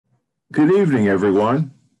Good evening,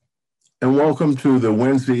 everyone, and welcome to the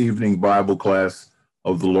Wednesday evening Bible class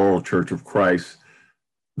of the Laurel Church of Christ,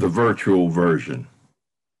 the virtual version.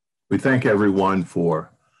 We thank everyone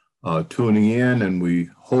for tuning in, and we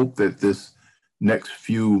hope that this next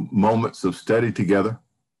few moments of study together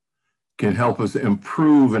can help us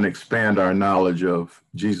improve and expand our knowledge of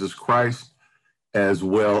Jesus Christ as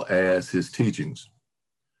well as his teachings.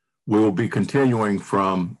 We will be continuing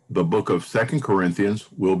from the book of 2 Corinthians.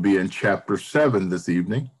 We'll be in chapter 7 this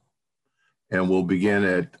evening, and we'll begin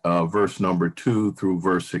at verse number 2 through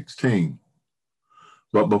verse 16.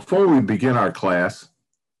 But before we begin our class,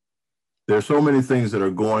 there's so many things that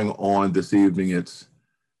are going on this evening. It's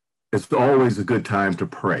always a good time to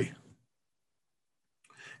pray.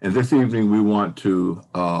 And this evening, we want to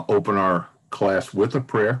open our class with a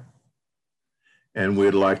prayer. And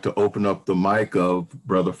we'd like to open up the mic of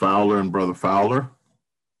Brother Fowler and Brother Fowler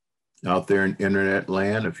out there in internet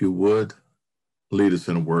land. If you would, lead us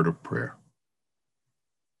in a word of prayer.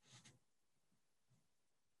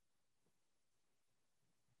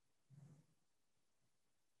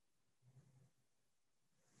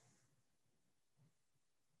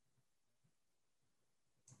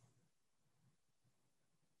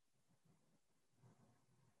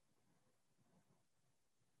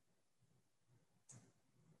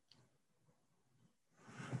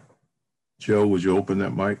 Joe, would you open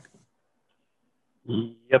that mic?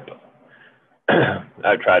 Yep.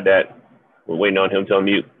 I tried that. We're waiting on him to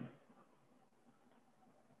unmute.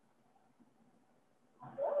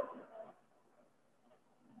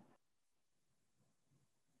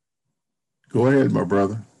 Go ahead, my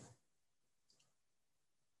brother.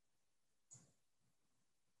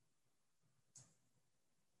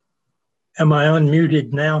 Am I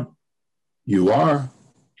unmuted now? You are.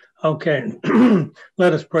 Okay.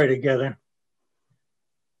 Let us pray together.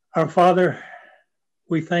 Our Father,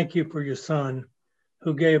 we thank you for your Son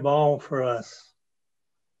who gave all for us.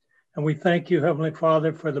 And we thank you, Heavenly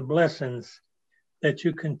Father, for the blessings that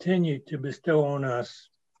you continue to bestow on us.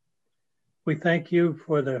 We thank you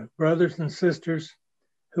for the brothers and sisters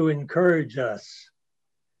who encourage us.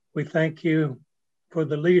 We thank you for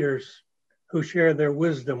the leaders who share their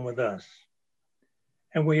wisdom with us.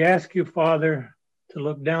 And we ask you, Father, to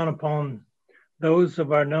look down upon those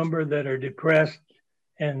of our number that are depressed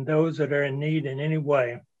and those that are in need in any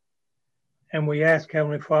way. And we ask,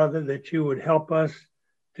 Heavenly Father, that you would help us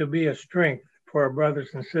to be a strength for our brothers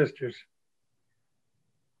and sisters.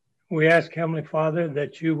 We ask, Heavenly Father,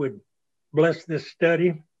 that you would bless this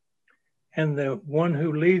study and the one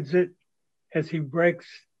who leads it as he breaks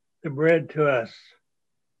the bread to us.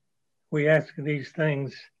 We ask these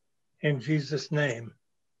things in Jesus' name.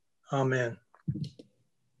 Amen.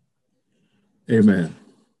 Amen.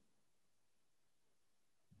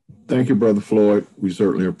 Thank you, Brother Floyd. We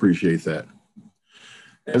certainly appreciate that.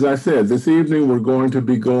 As I said, this evening we're going to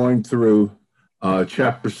be going through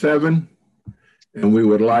chapter 7, and we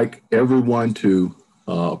would like everyone to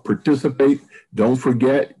participate. Don't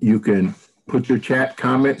forget, you can put your chat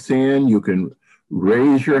comments in. You can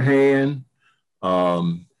raise your hand.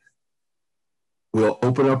 We'll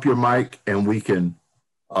open up your mic, and we can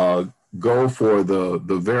go for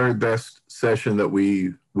the very best session that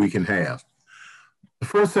we can have. The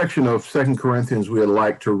first section of 2 Corinthians we would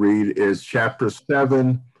like to read is chapter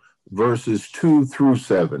 7, verses 2 through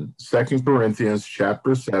 7. 2 Corinthians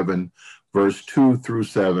chapter 7, verse 2 through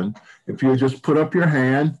 7. If you just put up your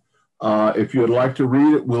hand, if you would like to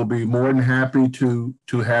read it, we'll be more than happy to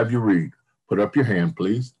have you read. Put up your hand,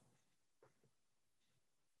 please.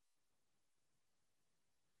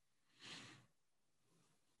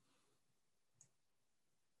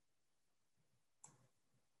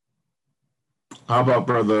 How about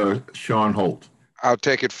Brother Sean Holt? I'll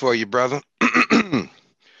take it for you, brother. 2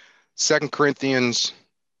 Corinthians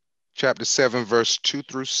chapter 7, verse 2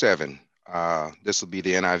 through 7. This will be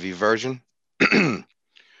the NIV version.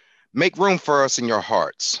 Make room for us in your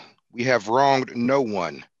hearts. We have wronged no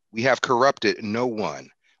one. We have corrupted no one.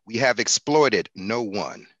 We have exploited no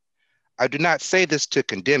one. I do not say this to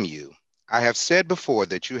condemn you. I have said before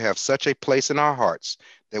that you have such a place in our hearts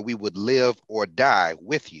that we would live or die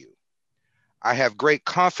with you. I have great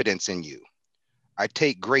confidence in you. I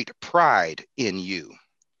take great pride in you.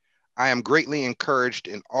 I am greatly encouraged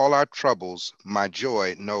in all our troubles. My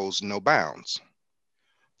joy knows no bounds.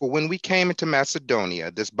 For when we came into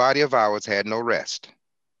Macedonia, this body of ours had no rest,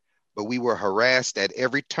 but we were harassed at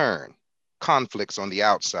every turn, conflicts on the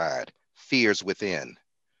outside, fears within.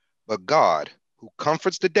 But God, who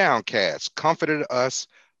comforts the downcast, comforted us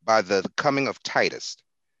by the coming of Titus,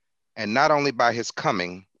 and not only by his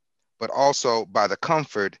coming, but also by the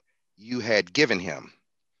comfort you had given him.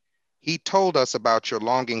 He told us about your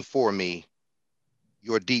longing for me,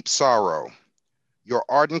 your deep sorrow, your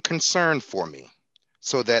ardent concern for me,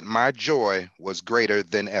 so that my joy was greater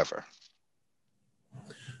than ever.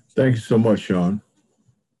 Thank you so much, Sean.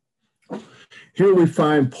 Here we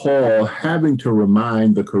find Paul having to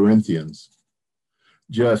remind the Corinthians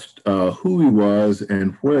just who he was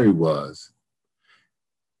and where he was.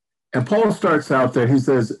 And Paul starts out there, he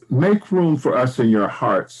says, make room for us in your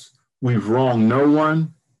hearts. We've wronged no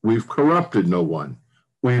one. We've corrupted no one.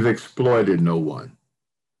 We've exploited no one.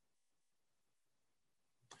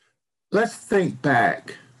 Let's think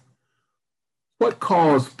back. What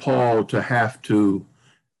caused Paul to have to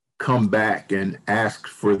come back and ask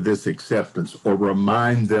for this acceptance or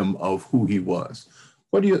remind them of who he was?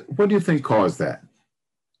 What do you think caused that?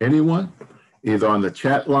 Anyone? Either on the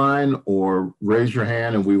chat line or raise your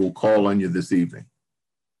hand and we will call on you this evening.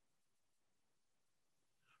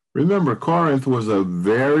 Remember, Corinth was a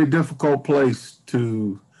very difficult place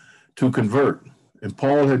to convert, and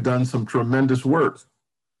Paul had done some tremendous work.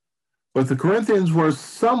 But the Corinthians were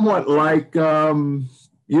somewhat like,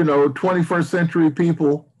 21st century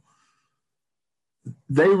people.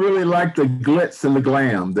 They really liked the glitz and the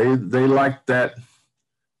glam. They liked that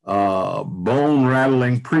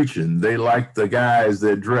bone-rattling preaching. They liked the guys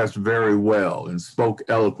that dressed very well and spoke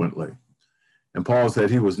eloquently. And Paul said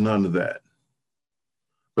he was none of that.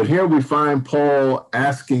 But here we find Paul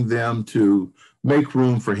asking them to make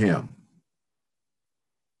room for him.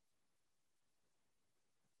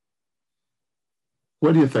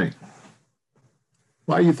 What do you think?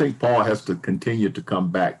 Why do you think Paul has to continue to come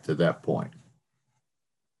back to that point?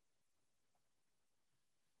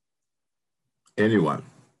 Anyone?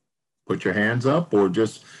 Put your hands up or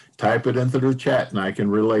just type it into the chat and I can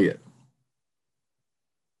relay it.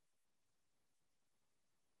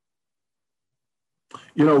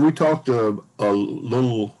 We talked a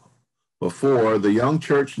little before, the young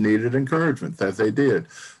church needed encouragement, that they did.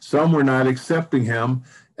 Some were not accepting him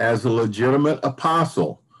as a legitimate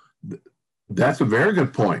apostle. That's a very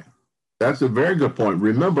good point. That's a very good point.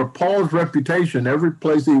 Remember, Paul's reputation, every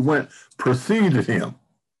place he went, preceded him.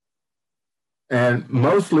 And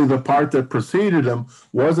mostly the part that preceded him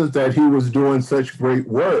wasn't that he was doing such great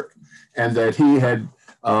work and that he had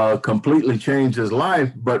completely changed his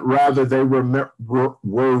life, but rather they were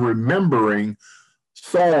remembering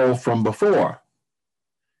Saul from before.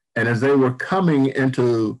 And as they were coming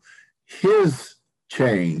into his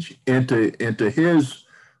change, into his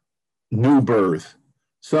new birth,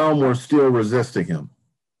 some were still resisting him.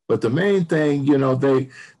 But the main thing, they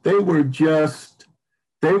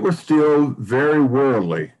were still very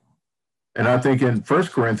worldly. And I think in 1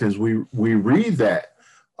 Corinthians, we read that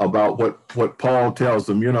about what Paul tells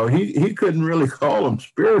them. He couldn't really call them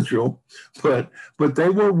spiritual, but they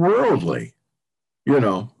were worldly.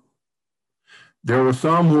 There were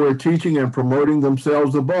some who were teaching and promoting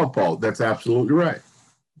themselves above Paul. That's absolutely right.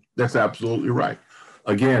 That's absolutely right.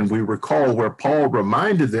 Again, we recall where Paul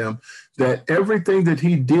reminded them that everything that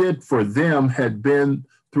he did for them had been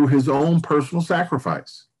through his own personal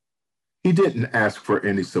sacrifice. He didn't ask for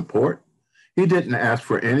any support. He didn't ask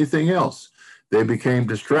for anything else. They became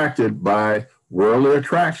distracted by worldly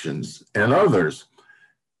attractions and others.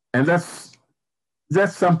 And that's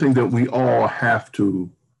something that we all have to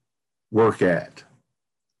work at.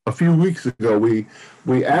 A few weeks ago, we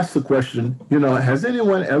asked the question, has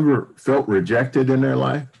anyone ever felt rejected in their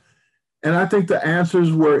life? And I think the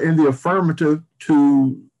answers were in the affirmative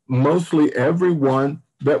to mostly everyone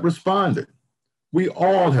that responded. We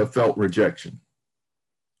all have felt rejection.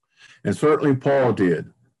 And certainly Paul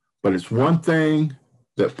did. But it's one thing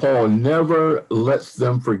that Paul never lets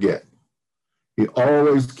them forget. He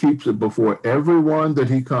always keeps it before everyone that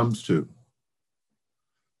he comes to.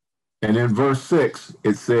 And in verse 6,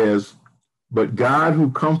 it says, "But God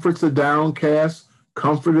who comforts the downcast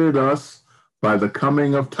comforted us by the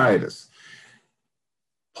coming of Titus."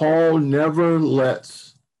 Paul never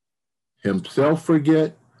lets himself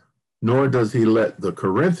forget, nor does he let the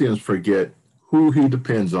Corinthians forget who he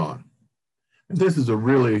depends on. And this is a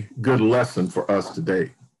really good lesson for us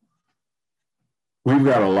today. We've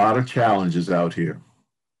got a lot of challenges out here.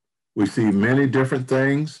 We see many different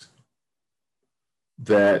things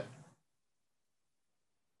that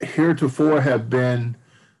heretofore have been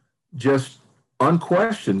just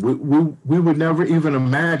unquestioned. We would never even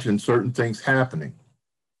imagine certain things happening.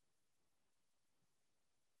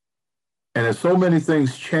 And as so many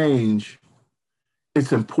things change,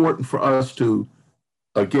 it's important for us to,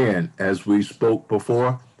 again, as we spoke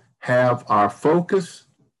before, have our focus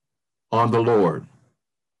on the Lord,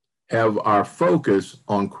 have our focus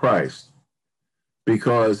on Christ.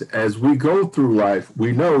 because as we go through life,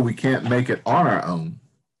 we know we can't make it on our own.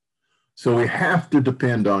 So we have to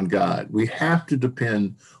depend on God. We have to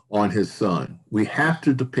depend on his Son. We have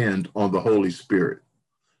to depend on the Holy Spirit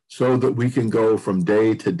so that we can go from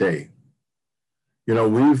day to day. You know,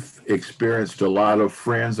 we've experienced a lot of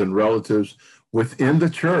friends and relatives within the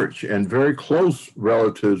church and very close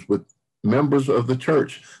relatives with members of the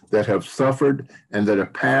church that have suffered and that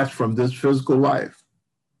have passed from this physical life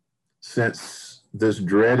since this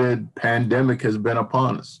dreaded pandemic has been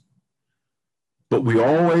upon us. But we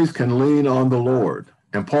always can lean on the Lord.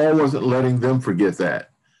 And Paul wasn't letting them forget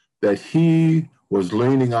that he was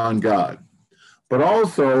leaning on God. But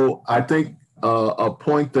also, I think a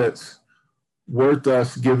point that's worth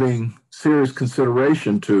us giving serious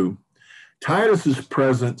consideration to, Titus's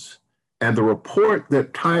presence and the report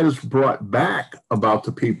that Titus brought back about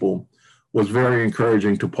the people was very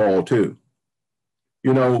encouraging to Paul too.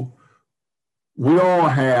 You know, we all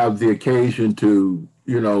have the occasion to,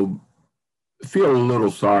 feel a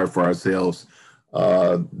little sorry for ourselves.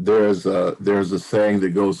 There's a saying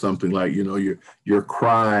that goes something like, you're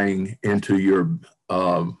crying into your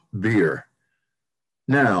beer.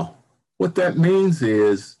 Now, what that means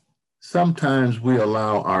is sometimes we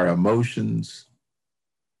allow our emotions,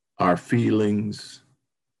 our feelings,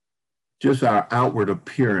 just our outward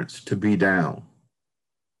appearance to be down.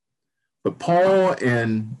 But Paul,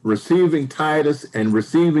 in receiving Titus and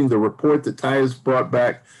receiving the report that Titus brought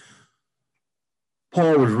back,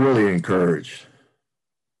 Paul was really encouraged.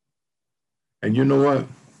 And you know what?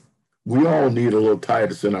 We all need a little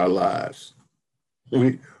Titus in our lives.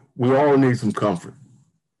 We all need some comfort.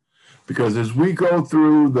 Because as we go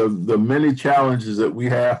through the many challenges that we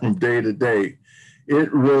have from day to day,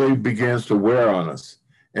 it really begins to wear on us.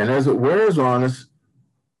 And as it wears on us,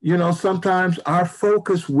 sometimes our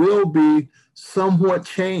focus will be somewhat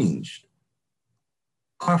changed.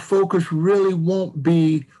 Our focus really won't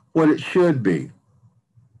be what it should be.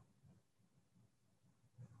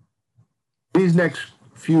 These next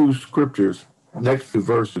few verses, are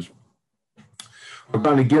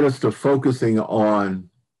going to get us to focusing on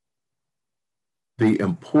the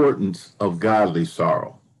importance of godly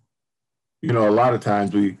sorrow. A lot of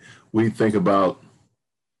times we think about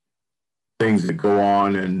things that go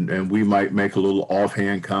on and we might make a little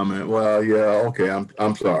offhand comment. Well, yeah, okay,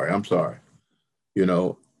 I'm sorry.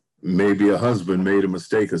 Maybe a husband made a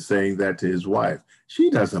mistake of saying that to his wife. She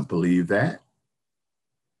doesn't believe that.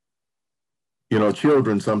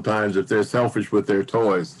 Children sometimes, if they're selfish with their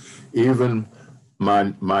toys, even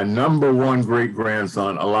my number one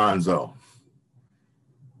great-grandson, Alonzo,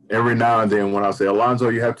 every now and then when I say, Alonzo,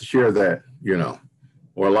 you have to share that,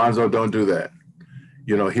 or Alonzo, don't do that.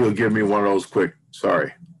 He'll give me one of those quick,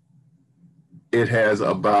 sorry. It has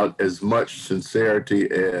about as much sincerity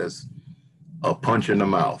as a punch in the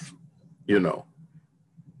mouth,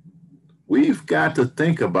 We've got to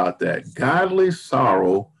think about that. Godly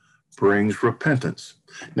sorrow brings repentance.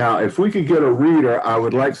 Now, if we could get a reader, I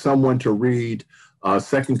would like someone to read 2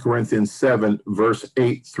 Corinthians 7, verse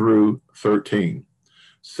 8 through 13.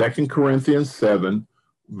 2 Corinthians 7,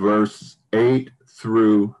 verse 8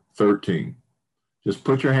 through 13. Just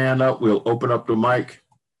put your hand up. We'll open up the mic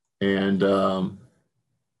and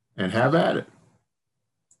have at it.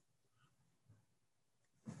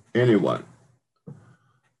 Anyone?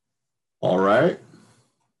 All right.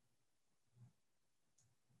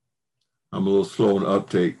 I'm a little slow in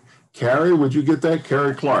uptake. Carrie, would you get that?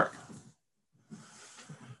 Carrie Clark.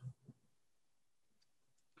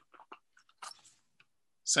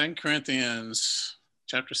 Second Corinthians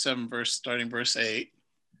chapter 7, starting verse 8.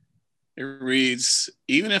 It reads,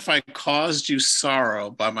 even if I caused you sorrow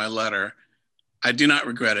by my letter, I do not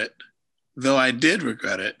regret it. Though I did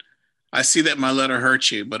regret it, I see that my letter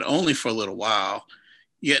hurt you, but only for a little while.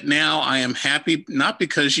 Yet now I am happy, not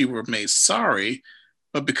because you were made sorry,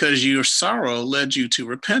 but because your sorrow led you to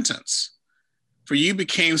repentance. For you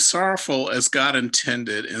became sorrowful as God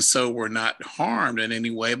intended, and so were not harmed in any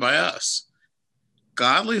way by us.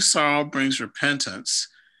 Godly sorrow brings repentance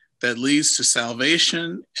that leads to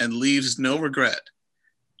salvation and leaves no regret,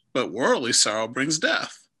 but worldly sorrow brings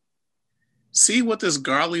death. See what this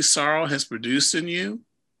godly sorrow has produced in you?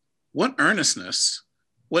 What earnestness,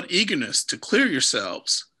 what eagerness to clear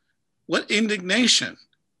yourselves, what indignation,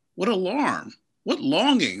 what alarm, what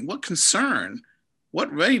longing, what concern,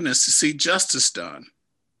 what readiness to see justice done.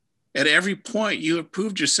 At every point, you have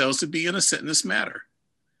proved yourselves to be innocent in this matter.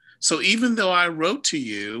 So even though I wrote to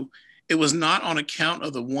you, it was not on account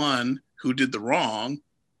of the one who did the wrong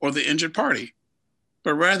or the injured party,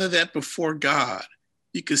 but rather that before God,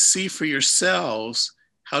 you could see for yourselves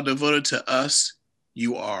how devoted to us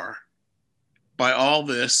you are. By all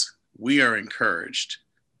this, we are encouraged.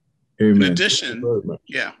 Amen. In addition,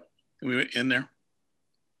 yeah, we were in there.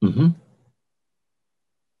 Mm-hmm.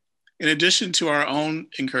 In addition to our own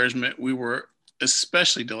encouragement, we were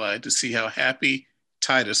especially delighted to see how happy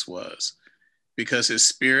Titus was, because his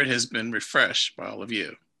spirit has been refreshed by all of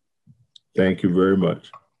you. Thank you very much.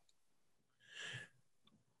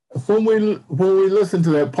 When we listen to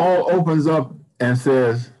that, Paul opens up and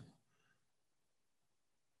says,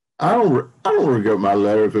 I don't regret my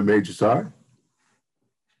letter if it made you sorry.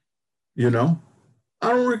 You know, I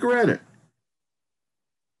don't regret it.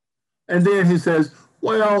 And then he says,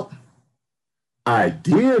 well, I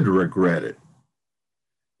did regret it.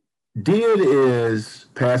 Did is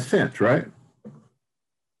past tense, right?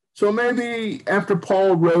 So maybe after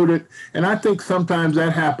Paul wrote it, and I think sometimes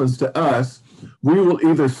that happens to us, we will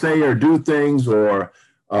either say or do things, or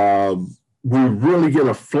we really get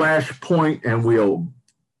a flash point and we'll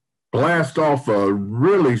blast off a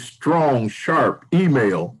really strong, sharp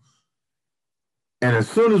email. And as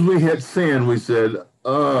soon as we hit send, we said,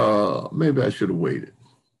 maybe I should have waited.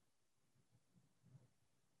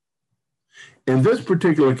 In this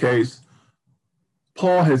particular case,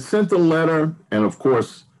 Paul had sent the letter, and of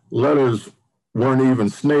course, letters weren't even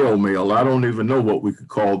snail mail. I don't even know what we could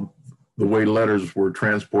call the way letters were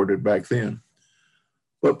transported back then.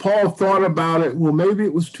 But Paul thought about it. Well, maybe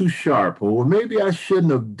it was too sharp, or well, maybe I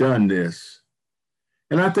shouldn't have done this.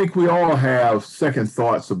 And I think we all have second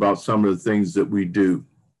thoughts about some of the things that we do.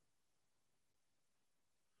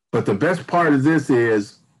 But the best part of this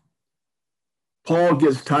is Paul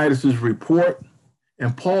gets Titus's report,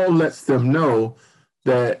 and Paul lets them know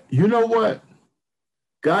that, you know what?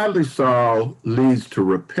 Godly sorrow leads to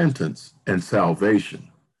repentance and salvation.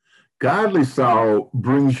 Godly sorrow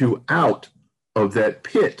brings you out of that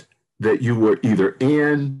pit that you were either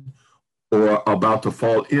in or about to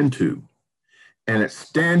fall into. And it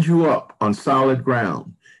stands you up on solid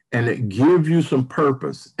ground, and it gives you some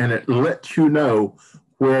purpose, and it lets you know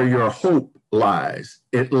where your hope lies.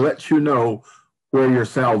 It lets you know where your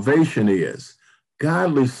salvation is.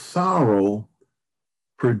 Godly sorrow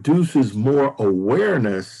produces more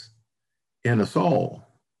awareness in us all.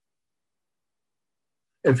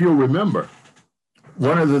 If you'll remember,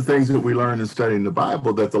 one of the things that we learned in studying the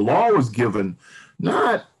Bible, that the law was given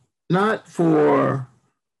not for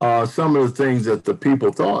some of the things that the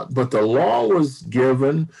people thought, but the law was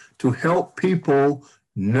given to help people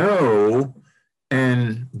know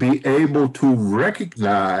and be able to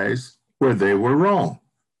recognize where they were wrong.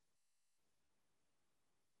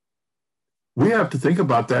 We have to think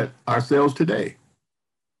about that ourselves today.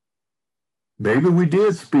 Maybe we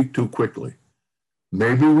did speak too quickly.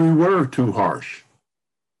 Maybe we were too harsh.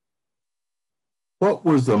 What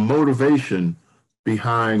was the motivation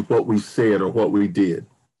behind what we said or what we did?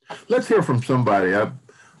 Let's hear from somebody.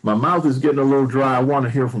 My mouth is getting a little dry. I want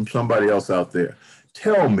to hear from somebody else out there.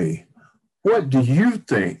 Tell me, what do you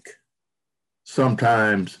think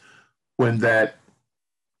sometimes when that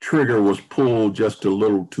trigger was pulled just a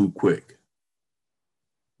little too quick?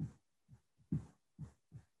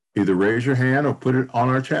 Either raise your hand or put it on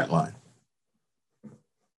our chat line.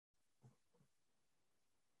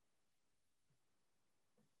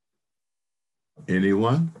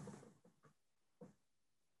 Anyone?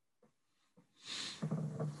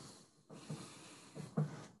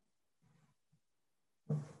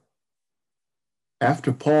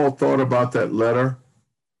 After Paul thought about that letter,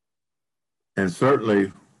 and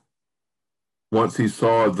certainly once he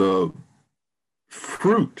saw the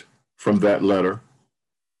fruit from that letter,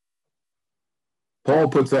 Paul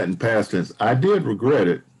puts that in past tense. I did regret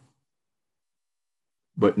it,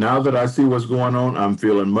 but now that I see what's going on, I'm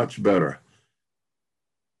feeling much better.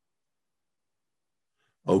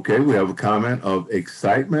 Okay, we have a comment of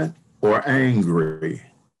excitement or angry.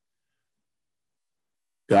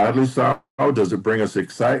 Godly sorrow, does it bring us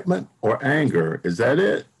excitement or anger? Is that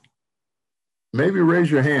it? Maybe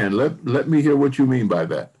raise your hand. Let me hear what you mean by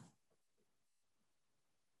that.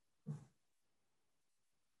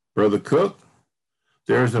 Brother Cook,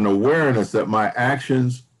 there's an awareness that my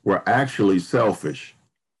actions were actually selfish.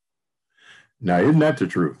 Now, isn't that the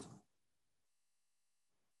truth?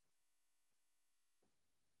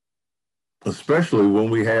 Especially when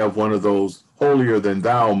we have one of those holier than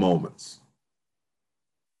thou moments.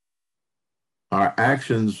 Our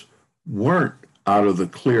actions weren't out of the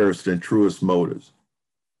clearest and truest motives.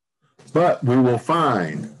 But we will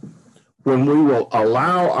find when we will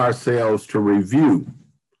allow ourselves to review,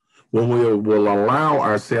 when we will allow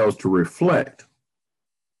ourselves to reflect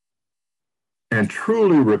and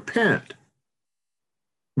truly repent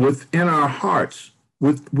within our hearts,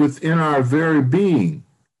 within our very being,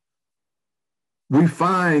 we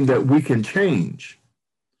find that we can change.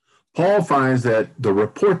 Paul finds that the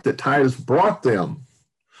report that Titus brought them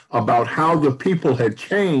about how the people had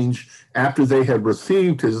changed after they had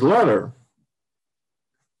received his letter,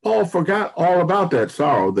 Paul forgot all about that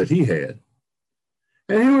sorrow that he had.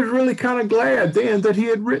 And he was really kind of glad then that he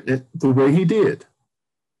had written it the way he did.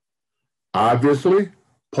 Obviously,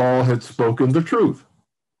 Paul had spoken the truth.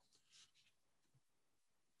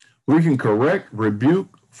 We can correct,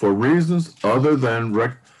 rebuke for reasons other than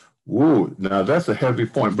Ooh, now that's a heavy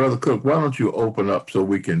point. Brother Cook, why don't you open up so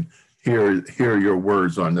we can hear your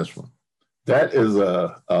words on this one? That is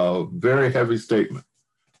a very heavy statement.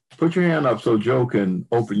 Put your hand up so Joe can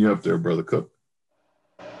open you up there, Brother Cook.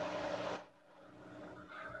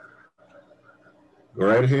 Go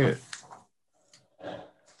right ahead.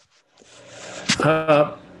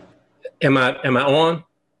 Am I on?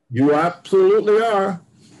 You absolutely are.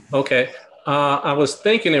 Okay. I was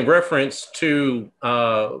thinking in reference to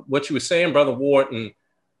what you were saying, Brother Wharton,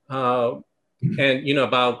 and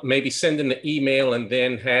about maybe sending the email and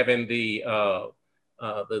then having the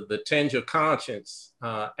tinge of conscience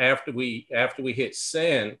after we hit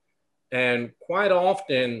send. And quite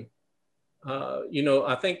often,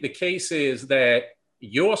 I think the case is that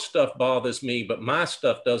your stuff bothers me, but my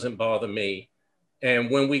stuff doesn't bother me. And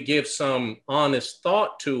when we give some honest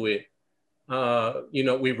thought to it,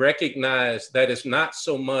 we recognize that it's not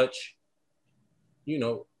so much,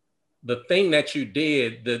 the thing that you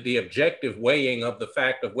did, the objective weighing of the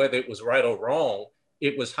fact of whether it was right or wrong,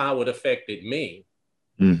 it was how it affected me.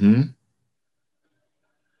 Mm-hmm.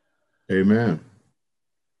 Amen.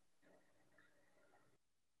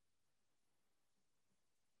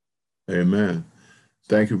 Amen.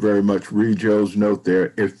 Thank you very much. Read Joe's note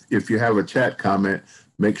there. If you have a chat comment,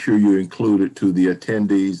 make sure you include it to the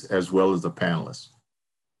attendees as well as the panelists.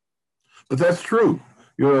 But that's true.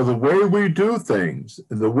 The way we do things,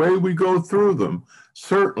 the way we go through them,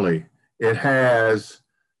 certainly it has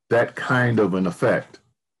that kind of an effect.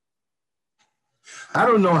 I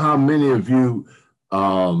don't know how many of you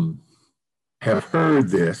have heard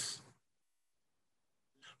this,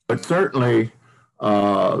 but certainly,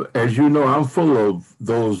 as you know, I'm full of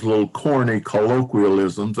those little corny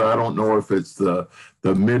colloquialisms. I don't know if it's the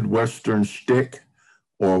Midwestern shtick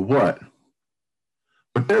or what.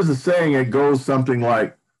 But there's a saying that goes something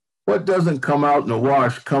like, what doesn't come out in the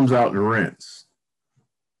wash comes out in the rinse.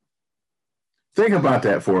 Think about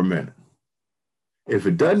that for a minute. If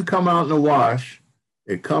it doesn't come out in the wash,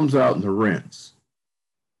 it comes out in the rinse.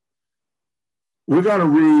 We're going to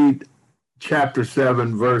read chapter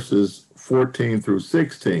 7, verses 14 through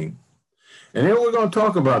 16. And then we're going to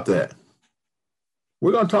talk about that.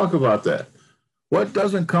 We're going to talk about that. What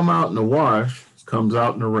doesn't come out in the wash comes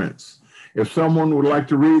out in the rinse. If someone would like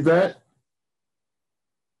to read that,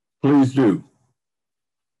 please do.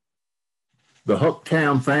 The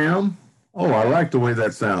Hooktown fam. Oh, I like the way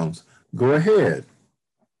that sounds. Go ahead.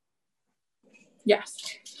 Yes.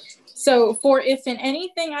 So, for if in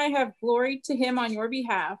anything I have gloried to him on your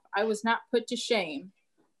behalf, I was not put to shame.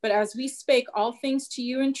 But as we spake all things to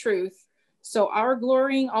you in truth, so our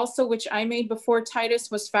glorying also which I made before Titus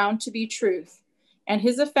was found to be truth. And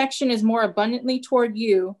his affection is more abundantly toward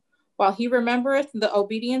you, while he remembereth the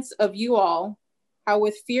obedience of you all, how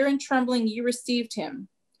with fear and trembling ye received him.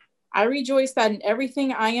 I rejoice that in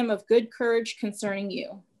everything I am of good courage concerning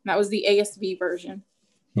you. That was the ASV version.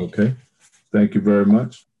 Okay. Thank you very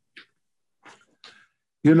much.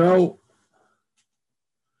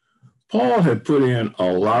 Paul had put in a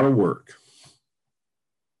lot of work.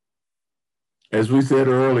 As we said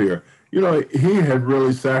earlier, he had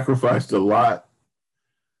really sacrificed a lot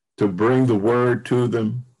to bring the word to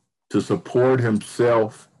them, to support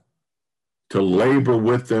himself, to labor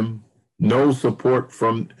with them, no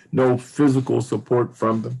physical support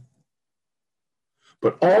from them.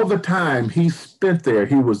 But all the time he spent there,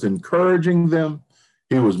 he was encouraging them,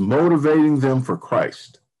 he was motivating them for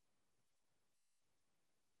Christ.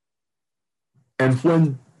 And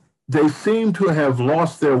when they seem to have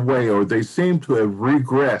lost their way, or they seem to have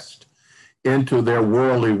regressed into their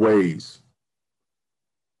worldly ways,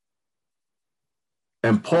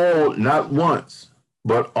 and Paul, not once,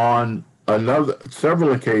 but on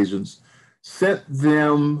several occasions, sent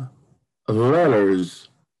them letters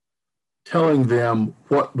telling them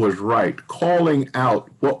what was right, calling out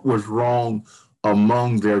what was wrong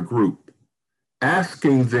among their group,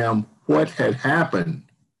 asking them what had happened.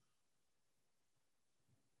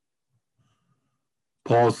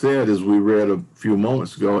 Paul said, as we read a few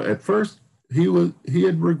moments ago, at first he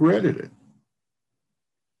had regretted it.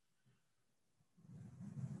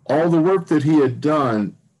 All the work that he had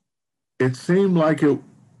done, it seemed like it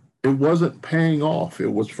it wasn't paying off.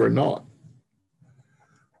 It was for naught.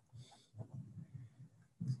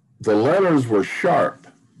 The letters were sharp,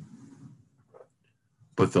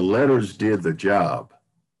 but the letters did the job.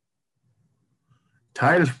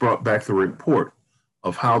 Titus brought back the report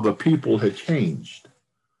of how the people had changed.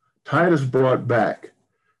 Titus brought back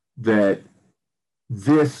that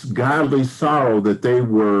this godly sorrow that they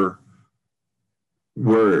were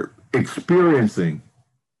experiencing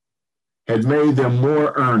had made them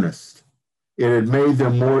more earnest. It had made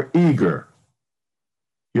them more eager.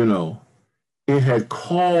 You know, it had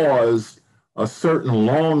caused a certain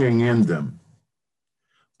longing in them,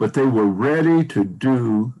 but they were ready to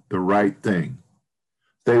do the right thing.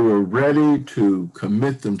 They were ready to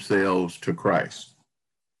commit themselves to Christ.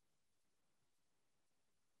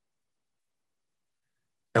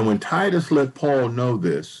 And when Titus let Paul know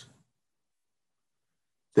this,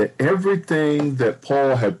 that everything that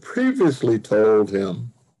Paul had previously told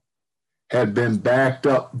him had been backed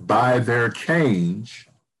up by their change,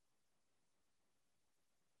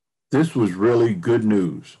 this was really good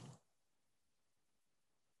news.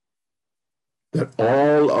 That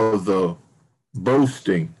all of the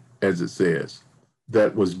boasting, as it says,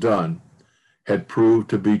 that was done had proved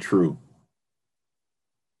to be true.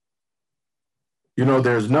 You know,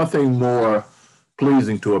 there's nothing more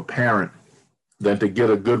pleasing to a parent than to get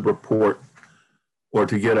a good report or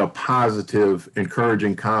to get a positive,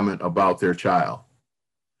 encouraging comment about their child.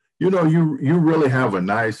 You know, you really have a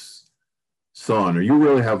nice son, or you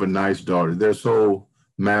really have a nice daughter. They're so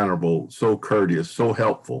mannerable, so courteous, so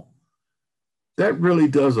helpful. That really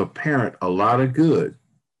does a parent a lot of good.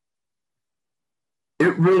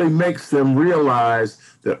 It really makes them realize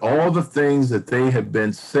that all the things that they had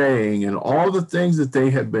been saying and all the things that they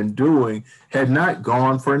had been doing had not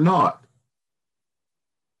gone for naught.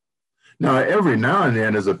 Now, every now and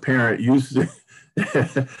then as a parent, you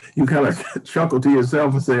kind of chuckle to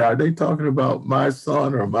yourself and say, are they talking about my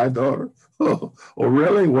son or my daughter? Oh,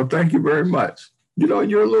 really? Well, thank you very much. You know,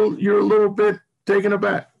 you're a little bit taken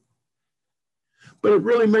aback. But it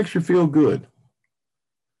really makes you feel good.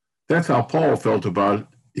 That's how Paul felt about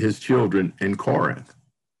his children in Corinth.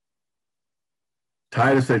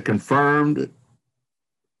 Titus had confirmed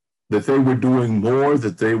that they were doing more,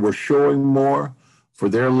 that they were showing more for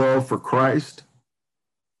their love for Christ.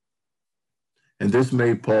 And this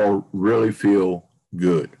made Paul really feel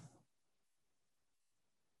good.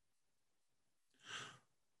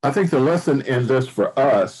 I think the lesson in this for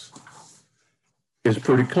us is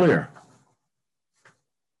pretty clear.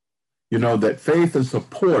 You know, that faith and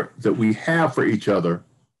support that we have for each other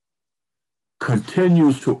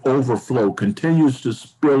continues to overflow, continues to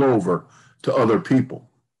spill over to other people.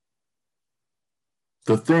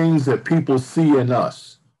 The things that people see in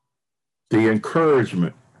us, the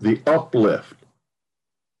encouragement, the uplift,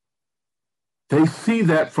 they see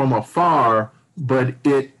that from afar, but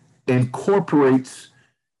it incorporates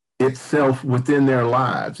itself within their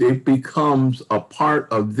lives. It becomes a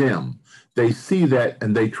part of them. They see that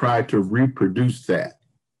and they try to reproduce that.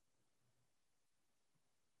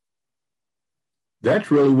 That's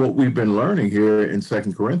really what we've been learning here in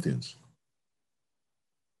 2 Corinthians.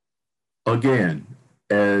 Again,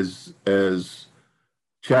 as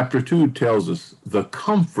chapter 2 tells us, the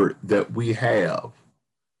comfort that we have,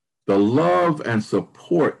 the love and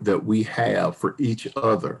support that we have for each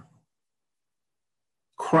other.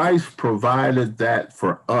 Christ provided that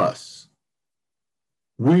for us.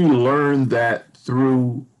 We learned that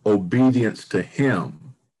through obedience to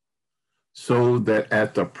him, so that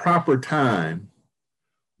at the proper time,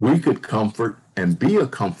 we could comfort and be a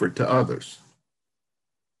comfort to others.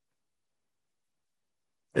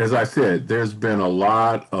 As I said, there's been a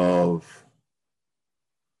lot of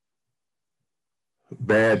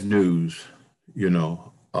bad news, you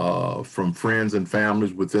know, from friends and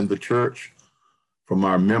families within the church, from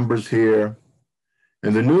our members here.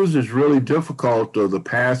 And the news is really difficult, the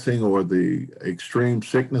passing or the extreme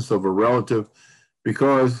sickness of a relative,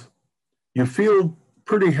 because you feel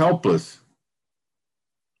pretty helpless.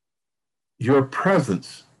 Your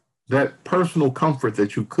presence, that personal comfort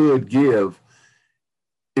that you could give,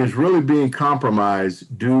 is really being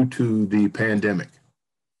compromised due to the pandemic.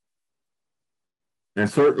 And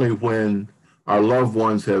certainly when our loved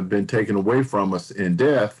ones have been taken away from us in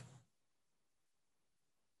death,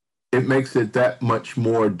 it makes it that much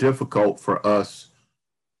more difficult for us,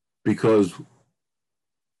 because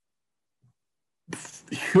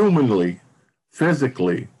humanly,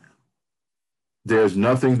 physically, there's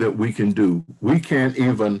nothing that we can do. We can't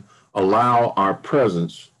even allow our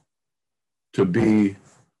presence to be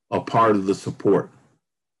a part of the support.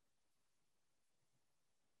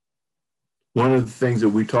 One of the things that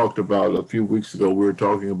we talked about a few weeks ago, we were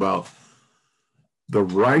talking about the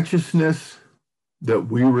righteousness that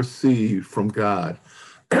we receive from God.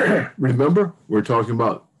 Remember, we're talking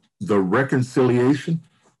about the reconciliation,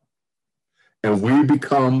 and we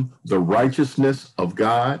become the righteousness of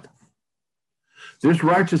God. This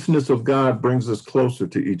righteousness of God brings us closer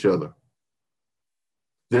to each other.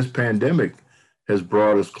 This pandemic has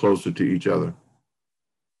brought us closer to each other.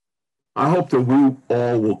 I hope that we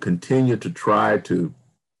all will continue to try to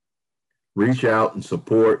reach out and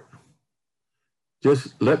support.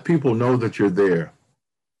 Just let people know that you're there.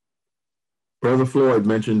 Brother Floyd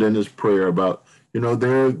mentioned in his prayer about,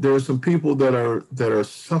 there are some people that are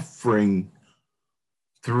suffering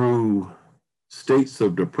through states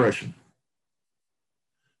of depression.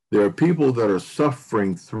 There are people that are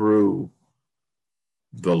suffering through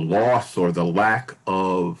the loss or the lack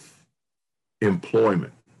of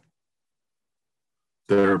employment.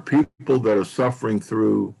 There are people that are suffering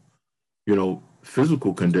through,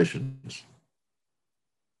 physical conditions.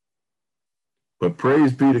 But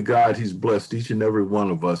praise be to God, he's blessed each and every one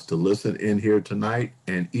of us to listen in here tonight,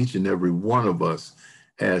 and each and every one of us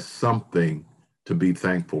has something to be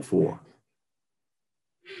thankful for.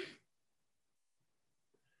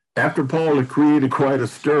 After Paul had created quite a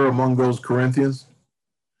stir among those Corinthians,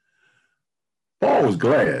 Paul was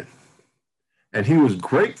glad, and he was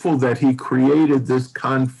grateful that he created this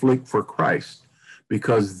conflict for Christ,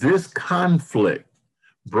 because this conflict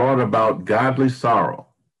brought about godly sorrow.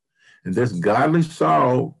 And this godly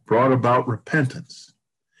sorrow brought about repentance.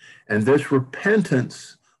 And this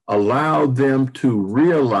repentance allowed them to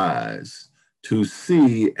realize, to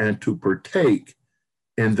see, and to partake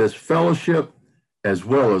in this fellowship, as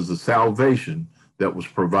well as the salvation that was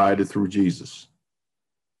provided through Jesus.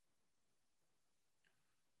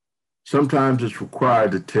 Sometimes it's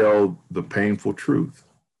required to tell the painful truth.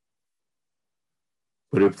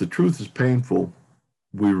 But if the truth is painful,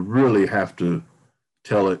 we really have to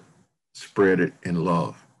tell it, spread it in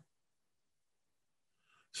love,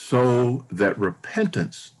 so that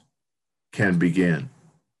repentance can begin.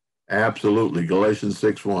 Absolutely. Galatians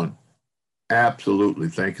 6:1. Absolutely.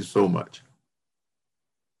 Thank you so much.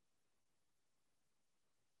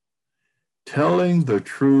 Telling the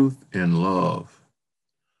truth in love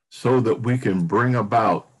so that we can bring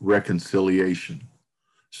about reconciliation,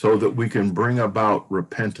 so that we can bring about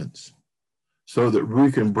repentance, so that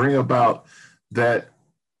we can bring about that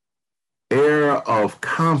air of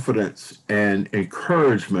confidence and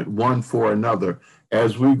encouragement one for another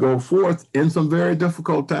as we go forth in some very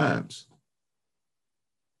difficult times.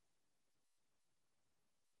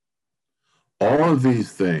 All of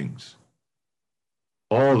these things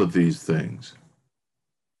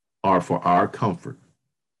are for our comfort.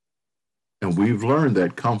 And we've learned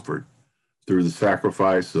that comfort through the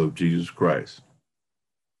sacrifice of Jesus Christ.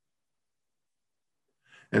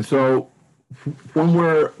 And so when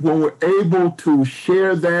we're able to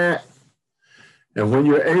share that, and when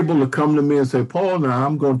you're able to come to me and say, Paul, now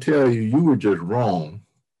I'm going to tell you, you were just wrong.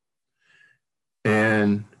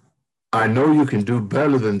 And I know you can do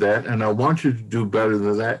better than that, and I want you to do better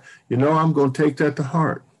than that. I'm going to take that to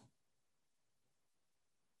heart.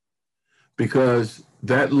 Because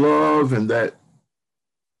that love and that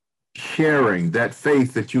sharing, that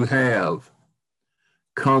faith that you have,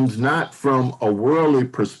 comes not from a worldly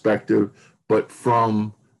perspective, but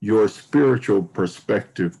from your spiritual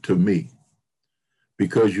perspective to me,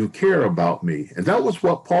 because you care about me. And that was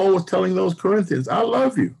what Paul was telling those Corinthians. I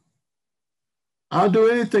love you. I'll do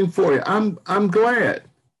anything for you. I'm glad.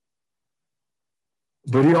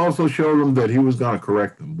 But he also showed them that he was going to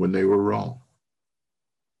correct them when they were wrong.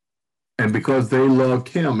 And because they loved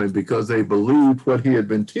him and because they believed what he had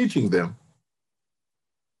been teaching them,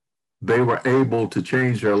 they were able to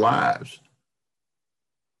change their lives.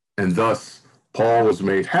 And thus, Paul was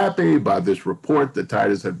made happy by this report that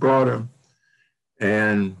Titus had brought him.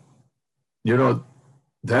 And,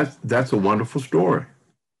 that's a wonderful story.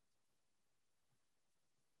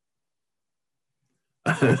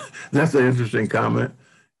 That's an interesting comment.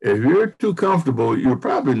 If you're too comfortable, you're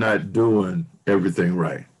probably not doing everything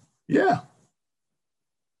right. Yeah.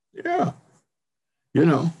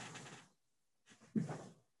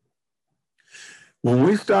 When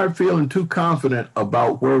we start feeling too confident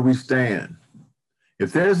about where we stand,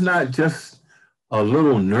 if there's not just a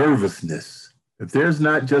little nervousness, if there's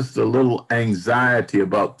not just a little anxiety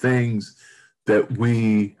about things that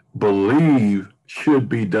we believe should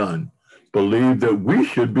be done, believe that we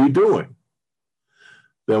should be doing,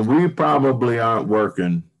 then we probably aren't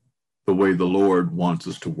working the way the Lord wants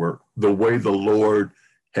us to work, the way the Lord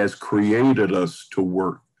has created us to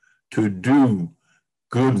work, to do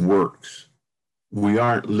good works, we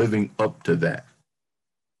aren't living up to that.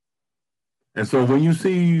 And so when you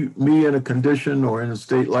see me in a condition or in a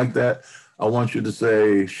state like that, I want you to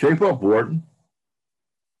say, shape up, Wharton.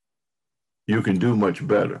 You can do much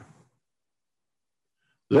better.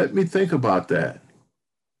 Let me think about that.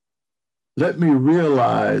 Let me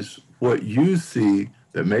realize what you see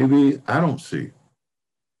that maybe I don't see.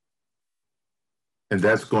 And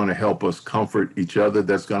that's going to help us comfort each other.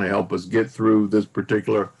 That's going to help us get through this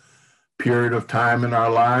particular period of time in our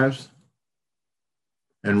lives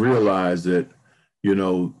and realize that, you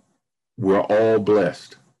know, we're all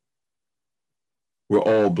blessed. We're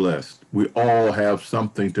all blessed. We all have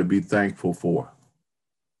something to be thankful for.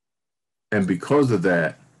 And because of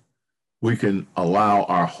that, we can allow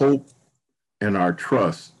our hope and our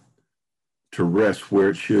trust to rest where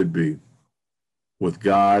it should be, with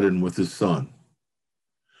God and with his Son.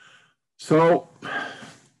 So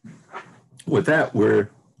with that,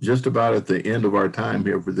 we're just about at the end of our time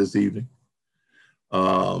here for this evening.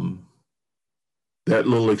 That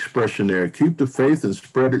little expression there, keep the faith and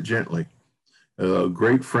spread it gently. A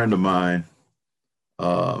great friend of mine,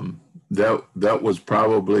 that was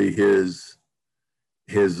probably his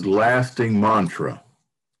lasting mantra.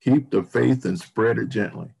 Keep the faith and spread it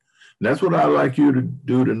gently. And that's what I'd like you to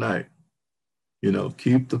do tonight. You know,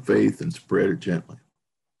 keep the faith and spread it gently.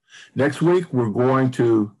 Next week, we're going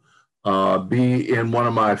to be in one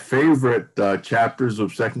of my favorite chapters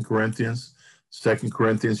of 2 Corinthians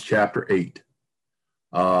chapter 8.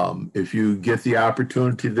 If you get the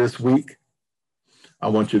opportunity this week, I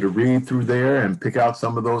want you to read through there and pick out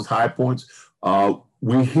some of those high points.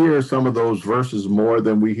 We hear some of those verses more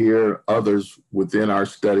than we hear others within our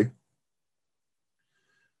study.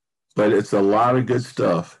 But it's a lot of good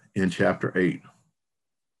stuff in chapter 8.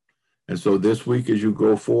 And so this week, as you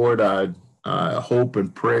go forward, I hope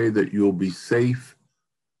and pray that you'll be safe.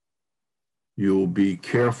 You'll be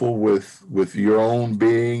careful with your own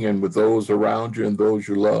being and with those around you and those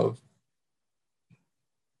you love.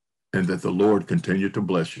 And that the Lord continue to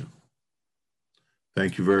bless you.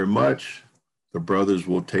 Thank you very much. The brothers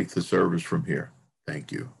will take the service from here. Thank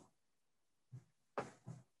you.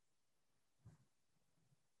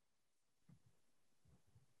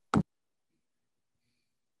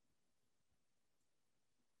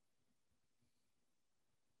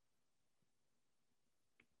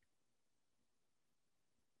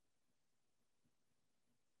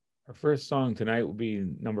 Our first song tonight will be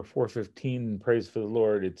number 415, Praise for the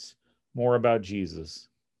Lord. It's More About Jesus.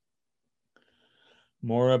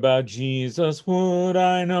 More about Jesus would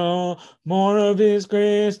I know, more of his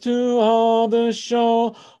grace to all the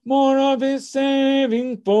show, more of his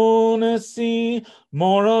saving fullness see,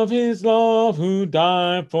 more of his love who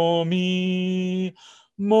died for me.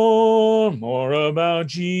 More about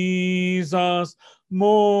Jesus,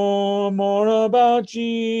 more about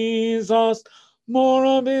Jesus, more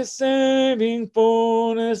of his saving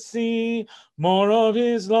fullness see, more of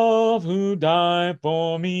his love who died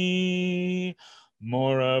for me.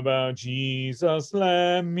 More about Jesus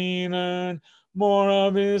let me learn, more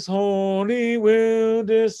of his holy will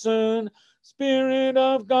discern. Spirit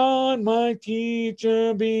of God, my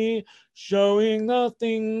teacher be, showing the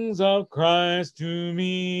things of Christ to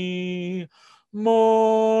me.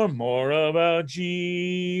 More about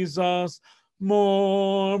Jesus,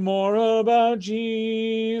 more about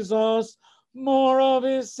Jesus, more of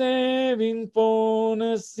his saving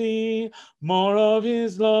fullness see, more of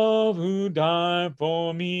his love who died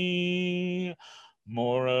for me.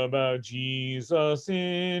 More about Jesus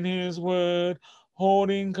in his word,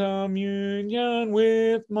 holding communion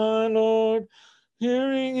with my Lord,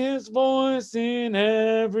 hearing his voice in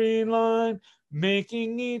every line,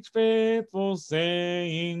 making each faithful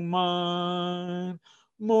saying mine.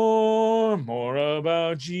 More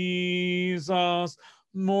about Jesus,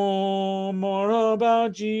 more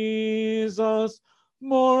about Jesus,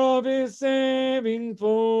 more of his saving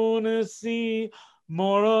fullness see,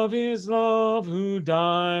 more of his love who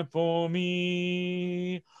died for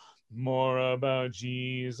me. More about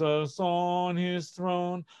Jesus on his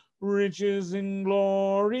throne, riches and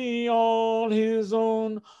glory all his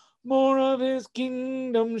own, more of his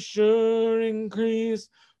kingdom sure increase,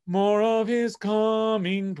 more of his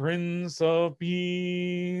coming Prince of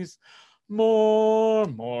Peace. More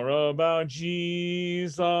about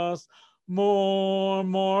Jesus,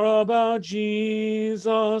 more about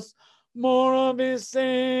Jesus, more of his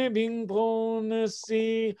saving fullness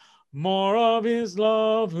see, more of his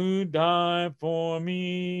love who died for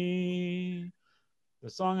me. The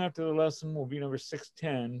song after the lesson will be number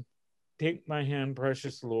 610, Take My Hand,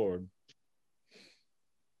 Precious Lord.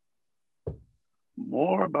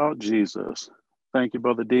 More about Jesus. Thank you,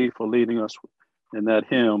 Brother D, for leading us in that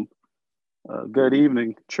hymn. Good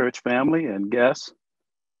evening, church family and guests.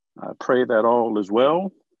 I pray that all is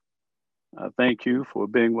well. Thank you for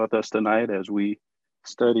being with us tonight as we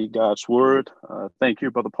study God's Word. Thank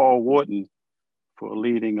you, Brother Paul Wharton, for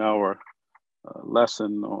leading our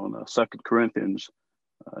lesson on 2 Corinthians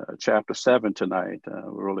chapter 7 tonight.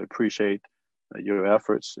 We really appreciate your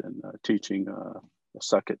efforts in teaching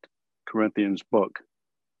the 2 Corinthians book.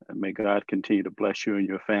 And may God continue to bless you and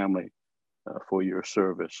your family for your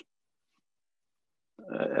service.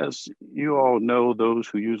 As you all know, those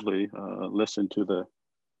who usually listen to the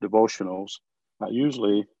devotionals, I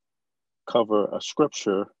usually cover a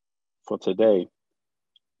scripture for today.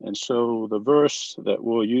 And so the verse that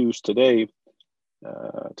we'll use today,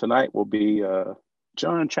 tonight will be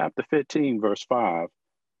John chapter 15, verse 5,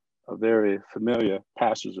 a very familiar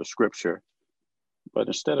passage of scripture. But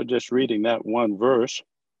instead of just reading that one verse,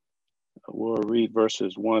 we'll read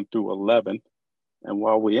verses 1 through 11. And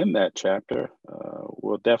while we're in that chapter,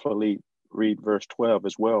 we'll definitely read verse 12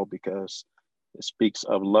 as well, because it speaks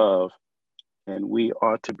of love, and we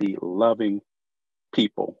are to be loving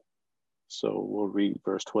people. So we'll read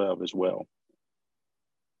verse 12 as well.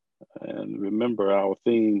 And remember, our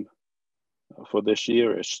theme for this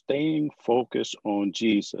year is staying focused on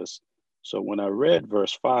Jesus. So when I read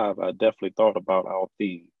verse 5, I definitely thought about our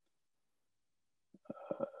theme.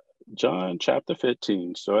 John chapter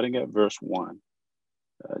 15, starting at verse 1.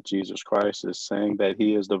 Jesus Christ is saying that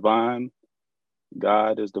he is the vine,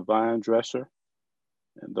 God is the vine dresser,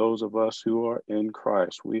 and those of us who are in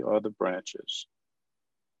Christ, we are the branches.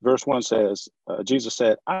 Verse 1 says, Jesus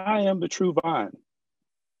said, I am the true vine,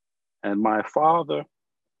 and my Father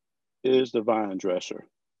is the vine dresser.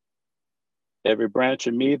 Every branch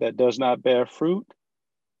in me that does not bear fruit,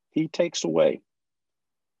 he takes away.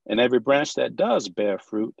 And every branch that does bear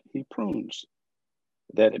fruit, he prunes,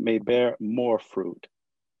 that it may bear more fruit.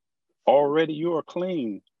 Already you are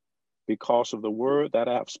clean because of the word that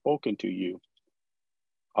I have spoken to you.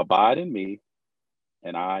 Abide in me,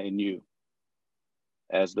 and I in you.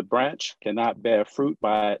 As the branch cannot bear fruit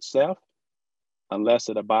by itself unless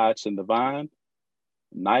it abides in the vine,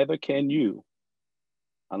 neither can you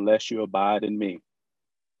unless you abide in me.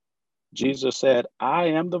 Jesus said, I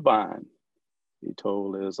am the vine, he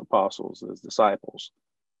told his apostles, his disciples.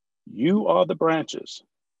 You are the branches.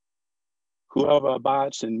 Whoever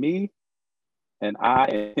abides in me and I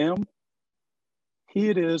in him, he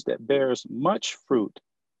it is that bears much fruit.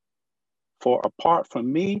 For apart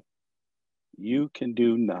from me, you can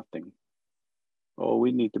do nothing. Oh,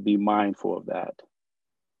 we need to be mindful of that.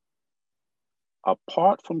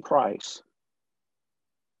 Apart from Christ,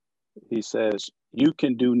 he says, you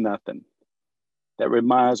can do nothing. That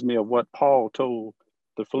reminds me of what Paul told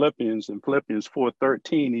the Philippians in Philippians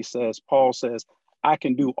 4:13. He says, Paul says, I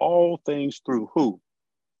can do all things through who?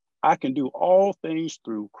 I can do all things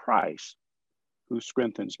through Christ who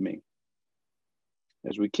strengthens me.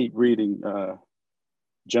 As we keep reading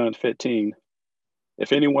John 15,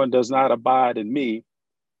 if anyone does not abide in me,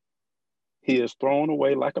 he is thrown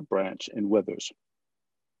away like a branch and withers.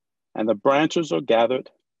 And the branches are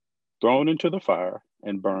gathered, thrown into the fire,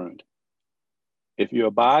 and burned. If you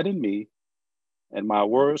abide in me, and my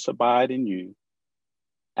words abide in you,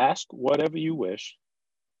 ask whatever you wish,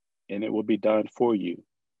 and it will be done for you.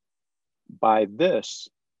 By this,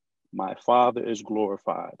 my Father is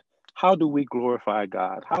glorified. How do we glorify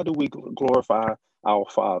God? How do we glorify our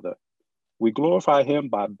Father? We glorify him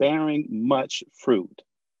by bearing much fruit.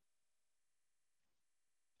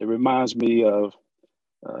 It reminds me of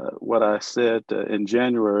what I said in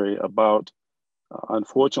January about,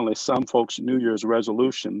 unfortunately, some folks' New Year's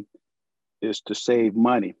resolution is to save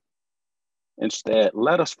money. Instead,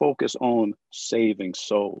 let us focus on saving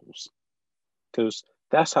souls, because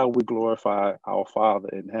that's how we glorify our Father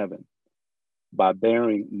in heaven, by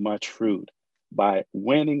bearing much fruit, by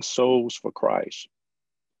winning souls for Christ.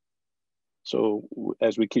 So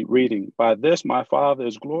as we keep reading, by this my Father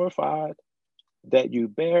is glorified, that you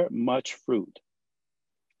bear much fruit,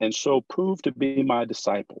 and so prove to be my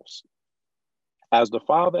disciples. As the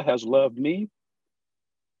Father has loved me,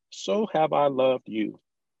 so have I loved you.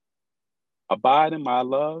 Abide in my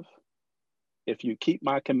love. If you keep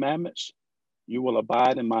my commandments, you will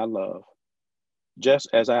abide in my love, just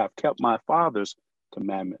as I have kept my Father's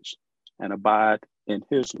commandments and abide in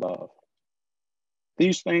his love.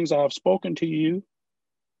 These things I have spoken to you,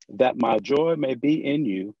 that my joy may be in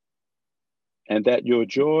you, and that your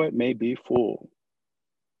joy may be full.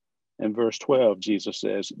 In verse 12, Jesus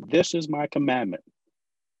says, this is my commandment,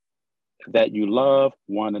 that you love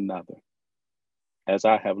one another as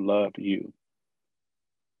I have loved you.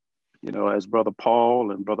 You know, as Brother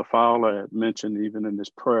Paul and Brother Fowler had mentioned, even in this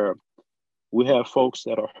prayer, we have folks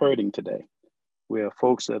that are hurting today. We have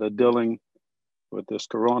folks that are dealing with this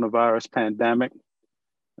coronavirus pandemic,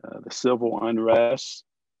 the civil unrest,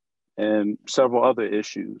 and several other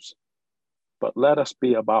issues. But let us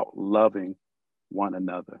be about loving one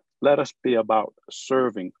another. Let us be about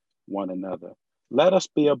serving one another. Let us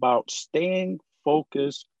be about staying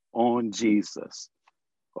focused on Jesus.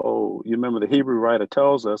 Oh, you remember the Hebrew writer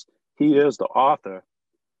tells us he is the author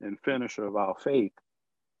and finisher of our faith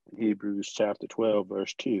in Hebrews chapter 12,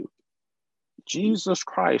 verse 2. Jesus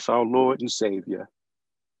Christ, our Lord and Savior,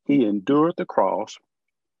 he endured the cross,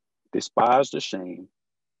 despised the shame,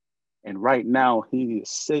 and right now he is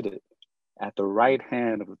seated at the right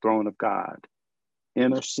hand of the throne of God,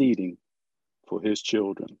 interceding for his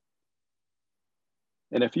children.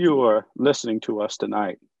 And if you are listening to us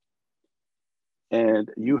tonight and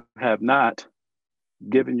you have not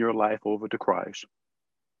given your life over to Christ,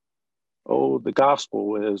 oh, the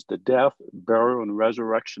gospel is the death, burial, and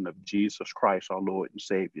resurrection of Jesus Christ, our Lord and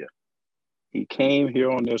Savior. He came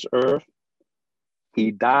here on this earth.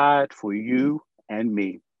 He died for you and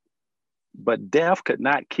me. But death could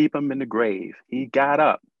not keep him in the grave. He got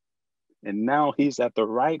up, and now he's at the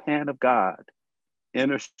right hand of God,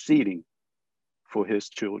 interceding for his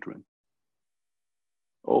children.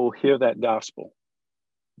 Oh, hear that gospel.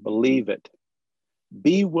 Believe it.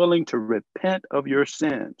 Be willing to repent of your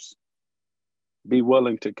sins. Be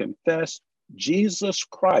willing to confess Jesus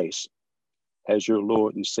Christ as your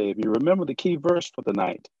Lord and Savior. Remember the key verse for the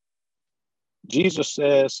night. Jesus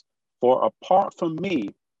says, "For apart from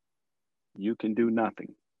me, you can do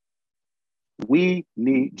nothing." We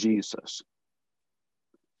need Jesus.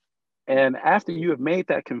 And after you have made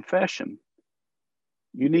that confession,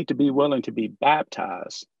 you need to be willing to be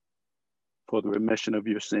baptized for the remission of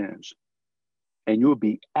your sins. And you'll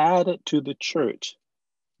be added to the church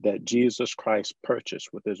that Jesus Christ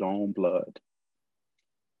purchased with his own blood.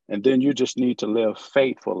 And then you just need to live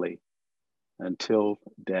faithfully until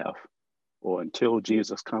death or until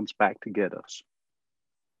Jesus comes back to get us.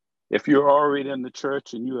 If you're already in the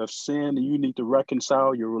church and you have sinned and you need to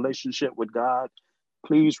reconcile your relationship with God,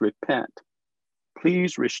 please repent.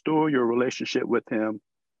 Please restore your relationship with him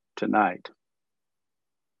tonight.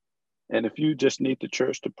 And if you just need the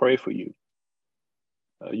church to pray for you,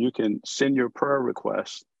 you can send your prayer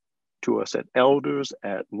requests to us at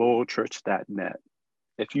elders@loyalchurch.net.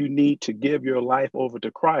 If you need to give your life over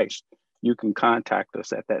to Christ, you can contact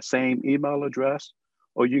us at that same email address,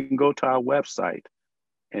 or you can go to our website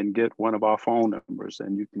and get one of our phone numbers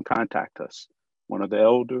and you can contact us, one of the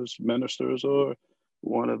elders, ministers, or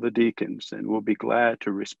one of the deacons, and we'll be glad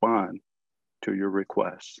to respond to your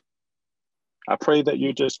requests. I pray that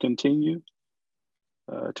you just continue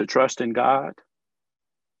to trust in God,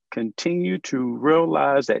 continue to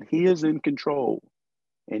realize that he is in control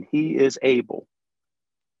and he is able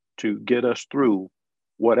to get us through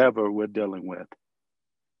whatever we're dealing with.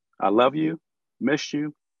 I love you, miss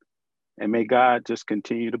you, and may God just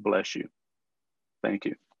continue to bless you. Thank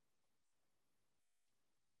you.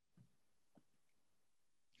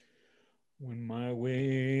 When my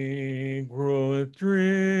way groweth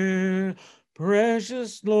drear,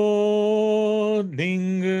 precious Lord,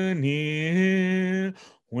 linger near.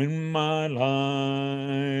 When my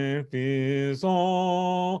life is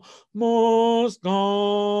almost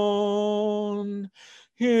gone,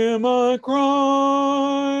 hear my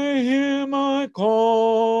cry, hear my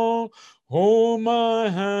call, hold my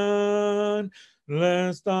hand,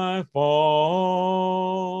 lest I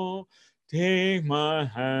fall. Take my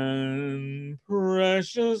hand,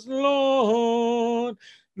 precious Lord,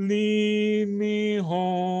 lead me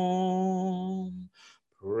home.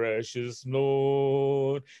 Precious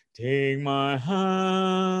Lord, take my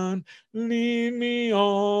hand, lead me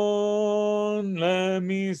on, let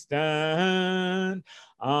me stand.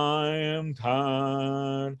 I am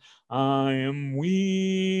tired, I am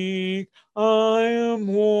weak, I am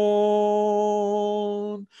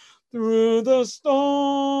worn. Through the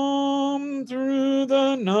storm, through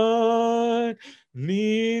the night,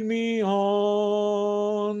 lead me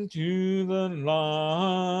on to the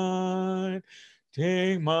light.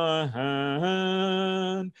 Take my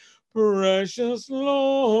hand, precious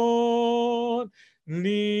Lord,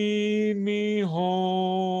 lead me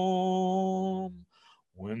home.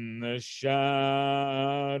 When the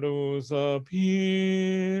shadows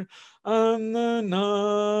appear and the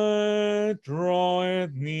night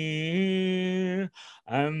draweth near,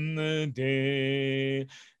 and the day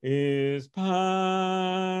is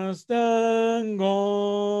past and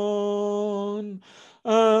gone,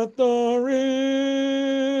 at the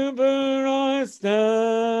river I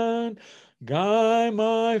stand, Guide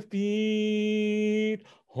my feet,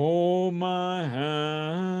 hold my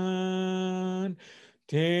hand,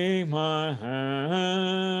 take my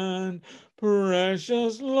hand,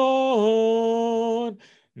 precious Lord,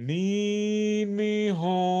 lead me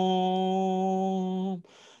home.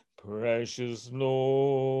 Precious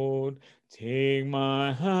Lord, take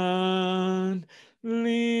my hand,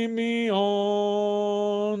 lead me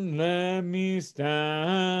on, let me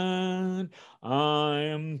stand. I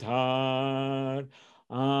am tired,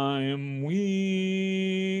 I am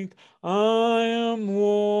weak, I am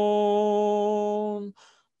worn.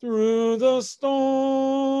 Through the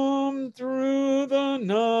storm, through the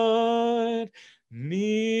night,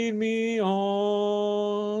 lead me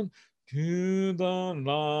on to the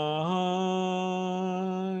light.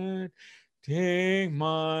 Take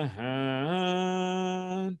my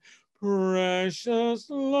hand, precious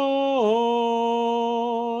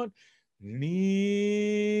Lord,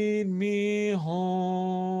 lead me home.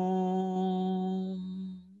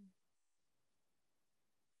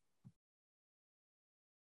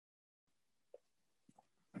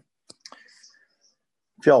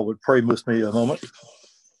 If y'all would pray with me a moment.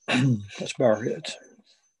 Let's bow our heads.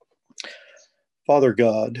 Father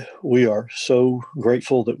God, we are so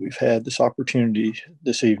grateful that we've had this opportunity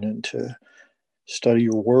this evening to study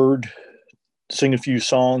your word, sing a few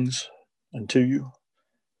songs unto you,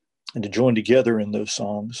 and to join together in those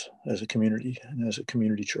songs as a community and as a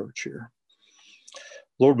community church here.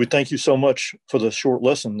 Lord, we thank you so much for the short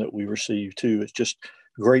lesson that we received too. It's just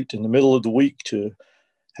great in the middle of the week to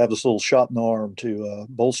have this little shot in the arm to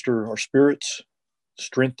bolster our spirits,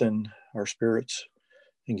 strengthen our spirits,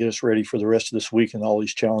 and get us ready for the rest of this week and all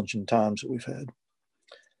these challenging times that we've had.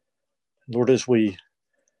 Lord, as we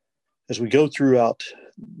go throughout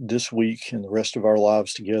this week and the rest of our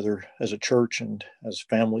lives together as a church and as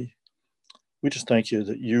family, we just thank you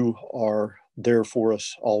that you are there for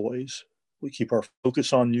us always. We keep our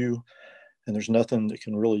focus on you, and there's nothing that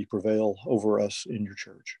can really prevail over us in your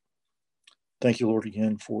church. Thank you, Lord,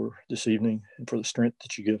 again for this evening and for the strength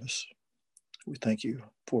that you give us. We thank you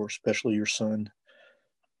for especially your son.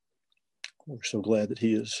 We're so glad that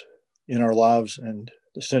he is in our lives and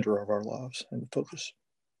the center of our lives and the focus.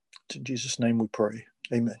 It's in Jesus' name we pray.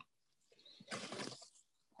 Amen.